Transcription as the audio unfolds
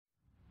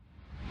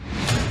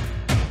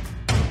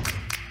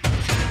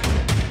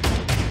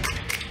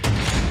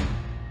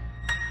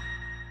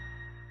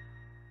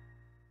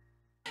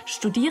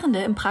Studierende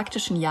im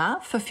praktischen Jahr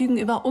verfügen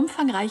über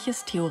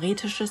umfangreiches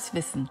theoretisches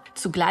Wissen.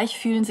 Zugleich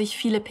fühlen sich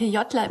viele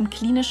PJler im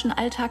klinischen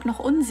Alltag noch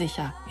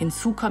unsicher.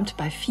 Hinzu kommt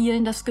bei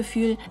vielen das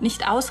Gefühl,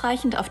 nicht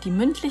ausreichend auf die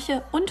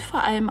mündliche und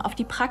vor allem auf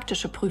die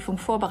praktische Prüfung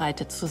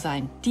vorbereitet zu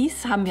sein.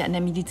 Dies haben wir an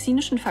der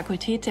Medizinischen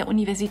Fakultät der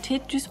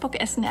Universität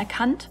Duisburg-Essen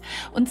erkannt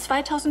und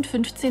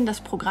 2015 das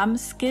Programm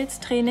Skills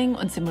Training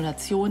und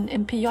Simulation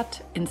im PJ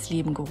ins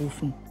Leben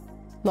gerufen.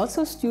 Lots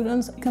of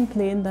students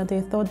complained that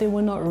they thought they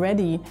were not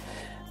ready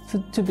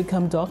to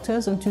become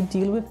doctors and to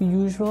deal with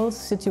usual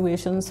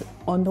situations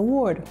on the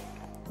ward.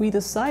 We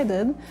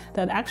decided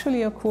that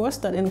actually a course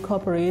that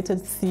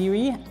incorporated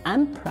theory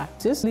and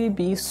practice would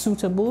be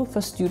suitable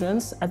for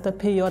students at the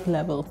PJ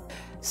level.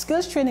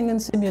 Skills Training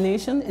and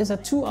Simulation is a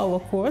 2-hour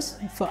course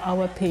for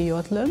our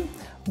PJlern,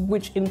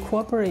 which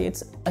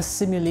incorporates a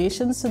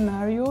simulation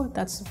scenario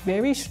that's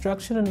very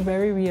structured and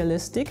very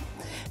realistic.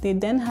 They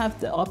then have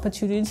the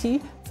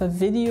opportunity for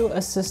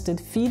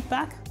video-assisted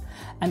feedback,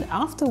 and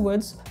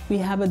afterwards we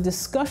have a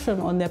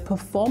discussion on their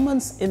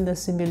performance in the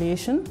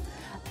simulation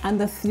and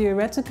the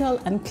theoretical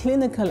and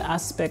clinical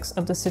aspects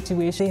of the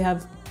situation they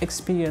have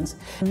experienced.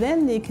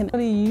 Then they can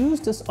really use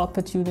this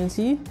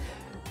opportunity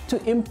to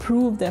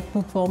improve their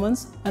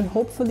performance and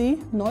hopefully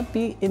not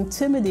be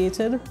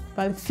intimidated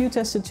by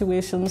future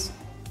situations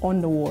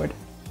on the ward.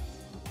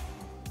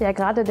 Ja,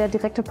 gerade der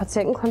direkte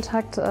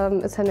Patientenkontakt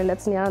ist ja in den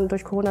letzten Jahren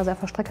durch Corona sehr auf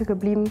der Strecke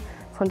geblieben.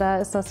 Von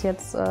daher ist das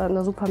jetzt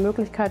eine super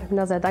Möglichkeit. Ich bin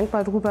da sehr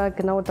dankbar drüber,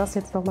 genau das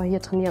jetzt nochmal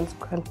hier trainieren zu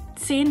können.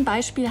 10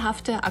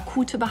 beispielhafte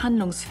akute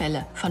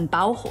Behandlungsfälle, von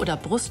Bauch- oder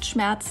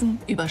Brustschmerzen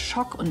über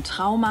Schock und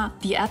Trauma,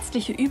 die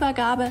ärztliche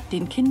Übergabe,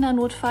 den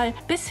Kindernotfall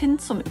bis hin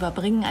zum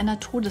Überbringen einer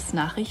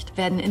Todesnachricht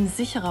werden in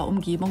sicherer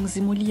Umgebung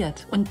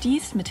simuliert. Und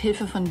dies mit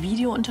Hilfe von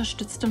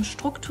videounterstütztem,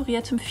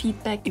 strukturiertem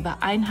Feedback über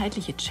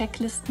einheitliche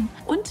Checklisten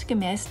und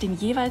gemäß den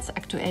jeweils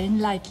aktuellen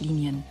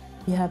Leitlinien.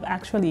 We have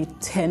actually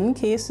 10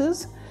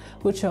 cases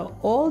which are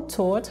all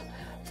taught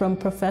from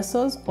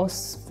professors or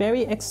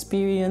very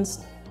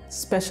experienced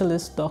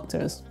specialist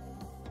doctors.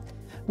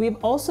 We've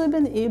also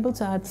been able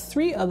to add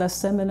 3 other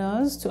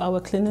seminars to our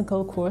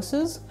clinical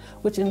courses,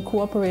 which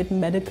incorporate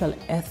medical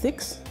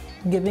ethics,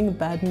 giving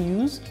bad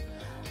news,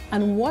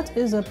 and what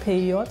is a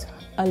PJ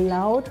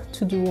allowed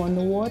to do on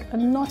the ward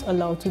and not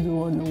allowed to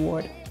do on the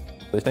ward.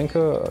 Ich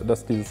denke,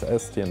 dass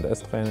dieses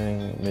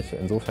TNS-Training mich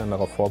insofern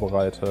darauf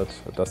vorbereitet,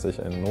 dass ich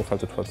in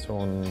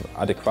Notfallsituationen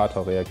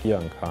adäquater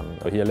reagieren kann.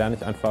 Hier lerne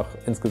ich einfach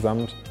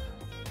insgesamt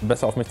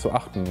besser auf mich zu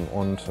achten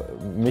und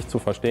mich zu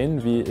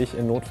verstehen, wie ich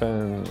in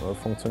Notfällen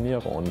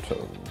funktioniere und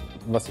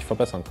was ich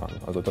verbessern kann.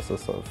 Also das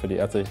ist für die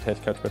ärztliche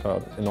Tätigkeit später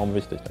enorm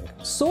wichtig, denke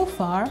ich. So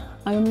far,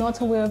 I am not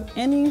aware of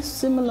any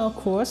similar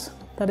course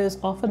that is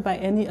offered by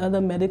any other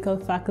medical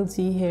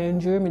faculty here in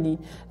Germany.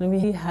 And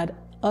we had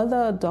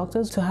other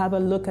doctors to have a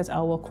look at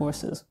our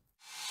courses.